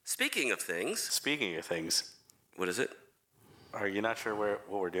Speaking of things, What is it? are you not sure what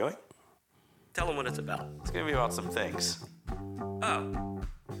we're doing? Tell them what it's about. It's going to be about some things. Oh.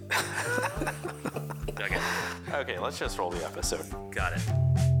 Okay, let's just roll the episode. Got it.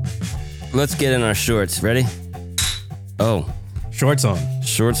 Let's get in our shorts. Ready? Oh. Shorts on.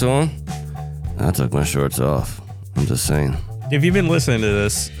 Shorts on? I took my shorts off. I'm just saying. If you've been listening to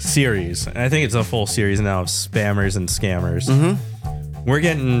this series, and I think it's a full series now of spammers and scammers, we're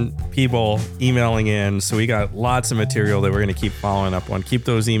getting people emailing in, so we got lots of material that we're going to keep following up on. Keep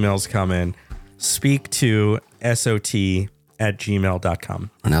those emails coming. Speak to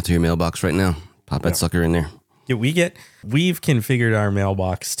SoT@gmail.com. Run out to your mailbox right now. Pop that sucker in there. Yeah, we've configured our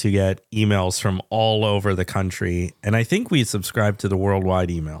mailbox to get emails from all over the country, and I think we subscribe to the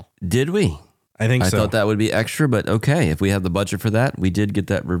worldwide email. Did we? I think so. I thought that would be extra, but okay. If we have the budget for that, we did get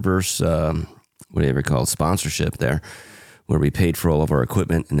that reverse, whatever you call it, sponsorship there, where we paid for all of our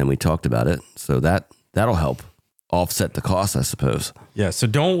equipment and then we talked about it. So that'll help offset the cost, I suppose. Yeah, so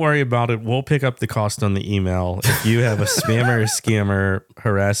don't worry about it. We'll pick up the cost on the email. If you have a spammer or scammer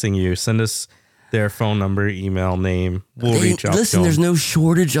harassing you, send us their phone number, email, name. We'll reach out to them. Listen, there's no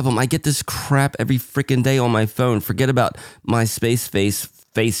shortage of them. I get this crap every freaking day on my phone. Forget about MySpace, face,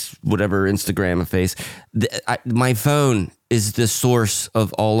 whatever, Instagram and face. My phone is the source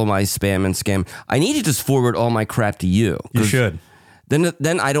of all of my spam and scam. I need to just forward all my crap to you. You should.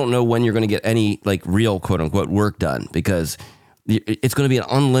 Then I don't know when you're going to get any like real quote unquote work done, because it's going to be an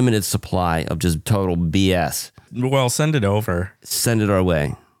unlimited supply of just total BS. Well, send it over. Send it our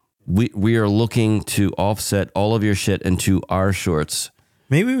way. We are looking to offset all of your shit into our shorts.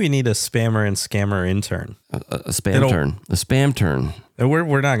 Maybe we need a spammer and scammer intern. A spam turn.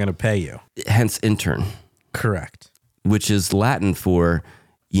 We're not going to pay you. Hence intern. Correct. Which is Latin for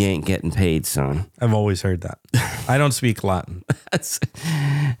you ain't getting paid, son. I've always heard that. I don't speak Latin. It's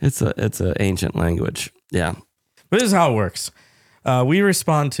a ancient language. Yeah. But this is how it works. We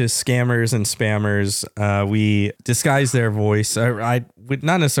respond to scammers and spammers. We disguise their voice.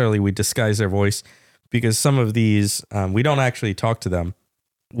 Not necessarily we disguise their voice, because some of these, we don't actually talk to them.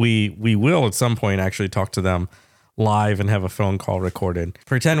 We will at some point actually talk to them live and have a phone call recorded.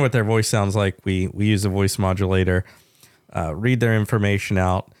 Pretend what their voice sounds like. We use a voice modulator, read their information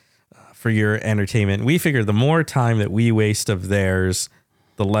out for your entertainment. We figure the more time that we waste of theirs,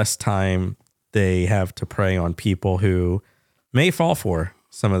 the less time they have to prey on people who may fall for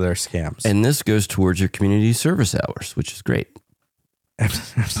some of their scams. And this goes towards your community service hours, which is great. I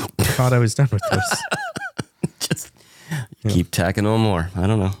thought I was done with this. Just keep tacking on more. I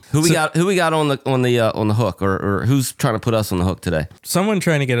don't know. Who we got on the hook, or who's trying to put us on the hook today? Someone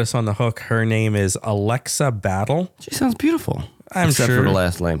trying to get us on the hook. Her name is Alexa Battle. She sounds beautiful. Except for the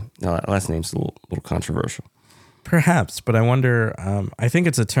last name. Last name's a little controversial. Perhaps, but I wonder, I think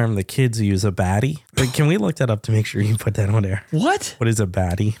it's a term the kids use, a baddie. Like, can we look that up to make sure you put that on there? What? What is a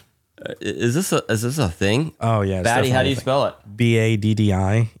baddie? Is this a thing? Oh, yeah. Baddie, how do you spell it?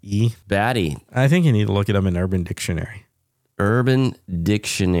 BADDIE. Baddie. I think you need to look it up in Urban Dictionary. Urban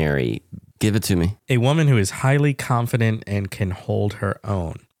Dictionary. Give it to me. A woman who is highly confident and can hold her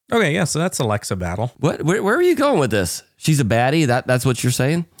own. Okay, yeah, so that's Alexa Battle. What? Where are you going with this? She's a baddie? That's what you're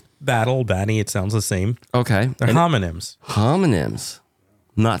saying? Battle, baddie, it sounds the same. Okay. They're homonyms. Homonyms.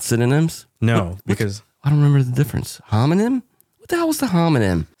 Not synonyms? No, because I don't remember the difference. Homonym? What the hell was the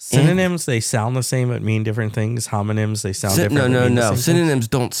homonym? Synonyms, they sound the same but mean different things. Homonyms, they sound different. No. Synonyms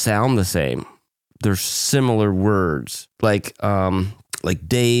don't sound the same. They're similar words. Like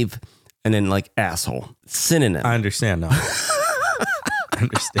Dave and then like asshole. Synonym. I understand now. I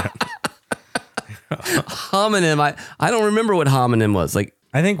understand. Homonym. I don't remember what homonym was. Like,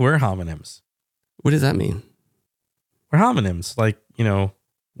 I think we're homonyms. What does that mean? We're homonyms. Like,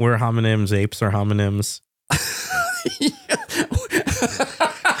 we're homonyms, apes are homonyms.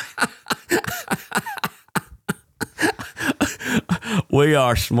 We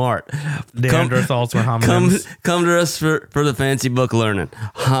are smart. Neanderthals were homonyms. Come to us for the fancy book learning.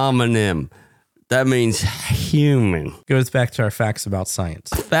 Homonym. That means human. Goes back to our facts about science.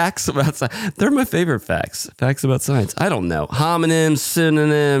 Facts about science. They're my favorite facts. Facts about science. I don't know. Homonym,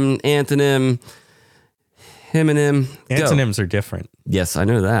 synonym, antonym, homonym. Antonyms are different. Yes, I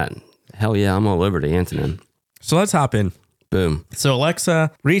know that. Hell yeah, I'm all over the antonym. So let's hop in. Boom. So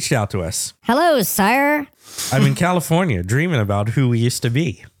Alexa reached out to us. Hello, sire. I'm in California dreaming about who we used to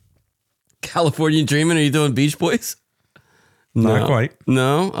be. California dreaming? Are you doing Beach Boys? Not quite.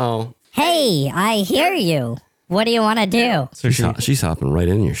 No? Oh. Hey, I hear you. What do you want to do? So she's hopping right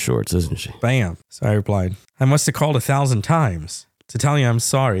in your shorts, isn't she? Bam. So I replied, I must have called 1,000 times to tell you I'm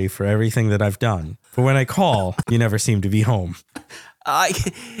sorry for everything that I've done. But when I call, you never seem to be home.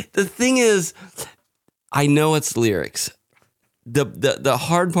 The thing is, I know it's lyrics. The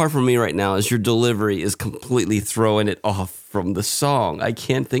hard part for me right now is your delivery is completely throwing it off from the song. I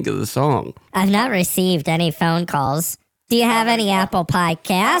can't think of the song. I've not received any phone calls. Do you have any Apple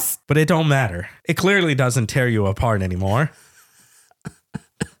Podcasts? But it don't matter. It clearly doesn't tear you apart anymore.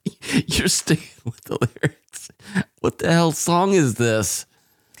 You're sticking with the lyrics. What the hell song is this?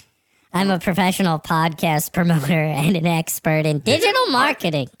 I'm a professional podcast promoter and an expert in digital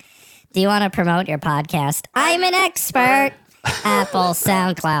marketing. Do you want to promote your podcast? I'm an expert. Apple,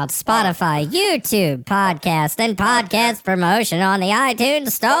 SoundCloud, Spotify, YouTube, podcast, and podcast promotion on the iTunes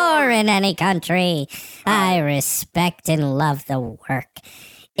Store in any country. I respect and love the work.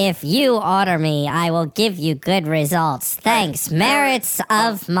 If you order me, I will give you good results. Thanks, merits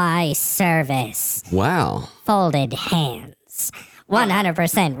of my service. Wow. Folded hands.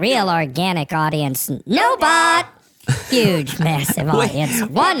 100% real organic audience. No bot. Huge, massive audience.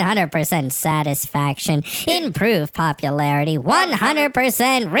 100% satisfaction. Improved popularity.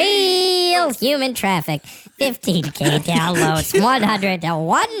 100% real human traffic. 15K downloads. 100 to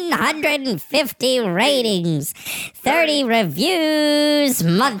 150 ratings. 30 reviews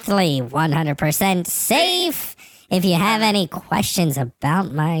monthly. 100% safe. If you have any questions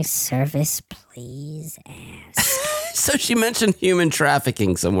about my service, please ask. So she mentioned human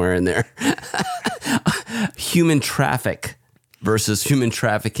trafficking somewhere in there. Human traffic versus human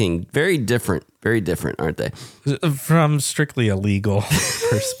trafficking. Very different, aren't they? From strictly a legal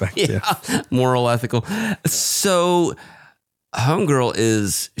perspective. Yeah, moral, ethical. So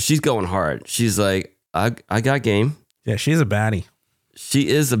homegirl she's going hard. She's like, I got game. Yeah, she's a baddie. She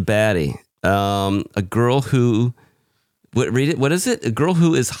is a baddie. A girl who... Read it. What is it? A girl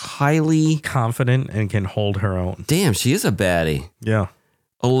who is highly confident and can hold her own. Damn, she is a baddie. Yeah.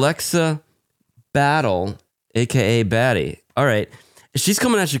 Alexa Battle, aka Baddie. All right, she's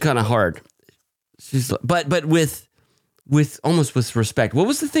coming at you kind of hard. She's but with almost with respect. What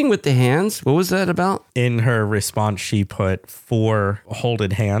was the thing with the hands? What was that about? In her response, she put 4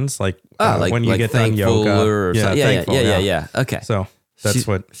 holded hands, like when you like get done yoga. Or yeah. Okay, so. That's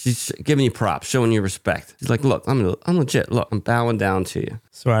what she's giving you props, showing you respect. She's like, look, I'm legit. Look, I'm bowing down to you.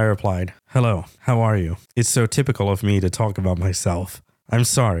 So I replied, hello, how are you? It's so typical of me to talk about myself. I'm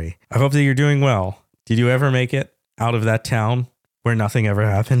sorry. I hope that you're doing well. Did you ever make it out of that town where nothing ever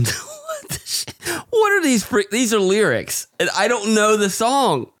happened? What the shit? What are these? These are lyrics, and I don't know the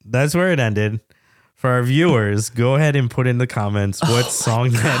song. That's where it ended. For our viewers, go ahead and put in the comments what song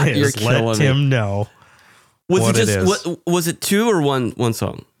that is. Let Tim know. Was it 2 or one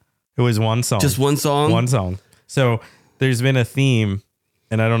song? It was one song. Just one song? One song. So there's been a theme,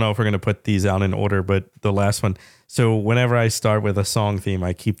 and I don't know if we're going to put these out in order, but the last one. So whenever I start with a song theme,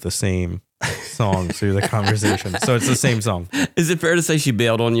 I keep the same song through the conversation. So it's the same song. Is it fair to say she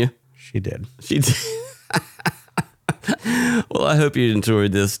bailed on you? She did. She did. Well, I hope you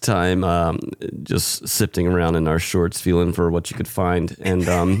enjoyed this time just sifting around in our shorts, feeling for what you could find.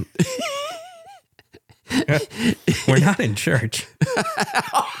 And... We're not in church.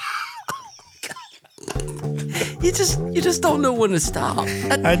 You just don't know when to stop.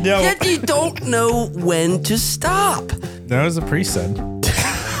 I know. You don't know when to stop. That was a preset.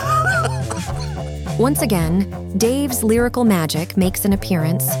 Once again, Dave's lyrical magic makes an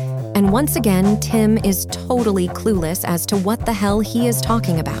appearance, and once again, Tim is totally clueless as to what the hell he is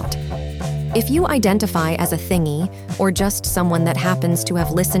talking about. If you identify as a thingy, or just someone that happens to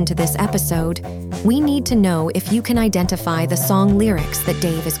have listened to this episode, we need to know if you can identify the song lyrics that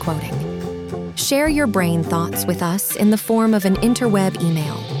Dave is quoting. Share your brain thoughts with us in the form of an interweb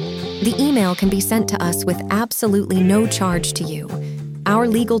email. The email can be sent to us with absolutely no charge to you. Our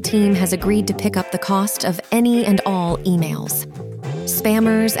legal team has agreed to pick up the cost of any and all emails.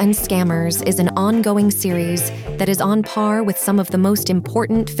 Spammers and Scammers is an ongoing series that is on par with some of the most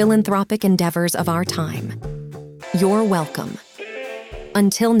important philanthropic endeavors of our time. You're welcome.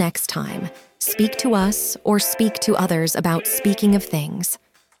 Until next time, speak to us or speak to others about speaking of things.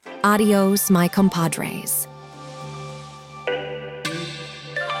 Adios, my compadres.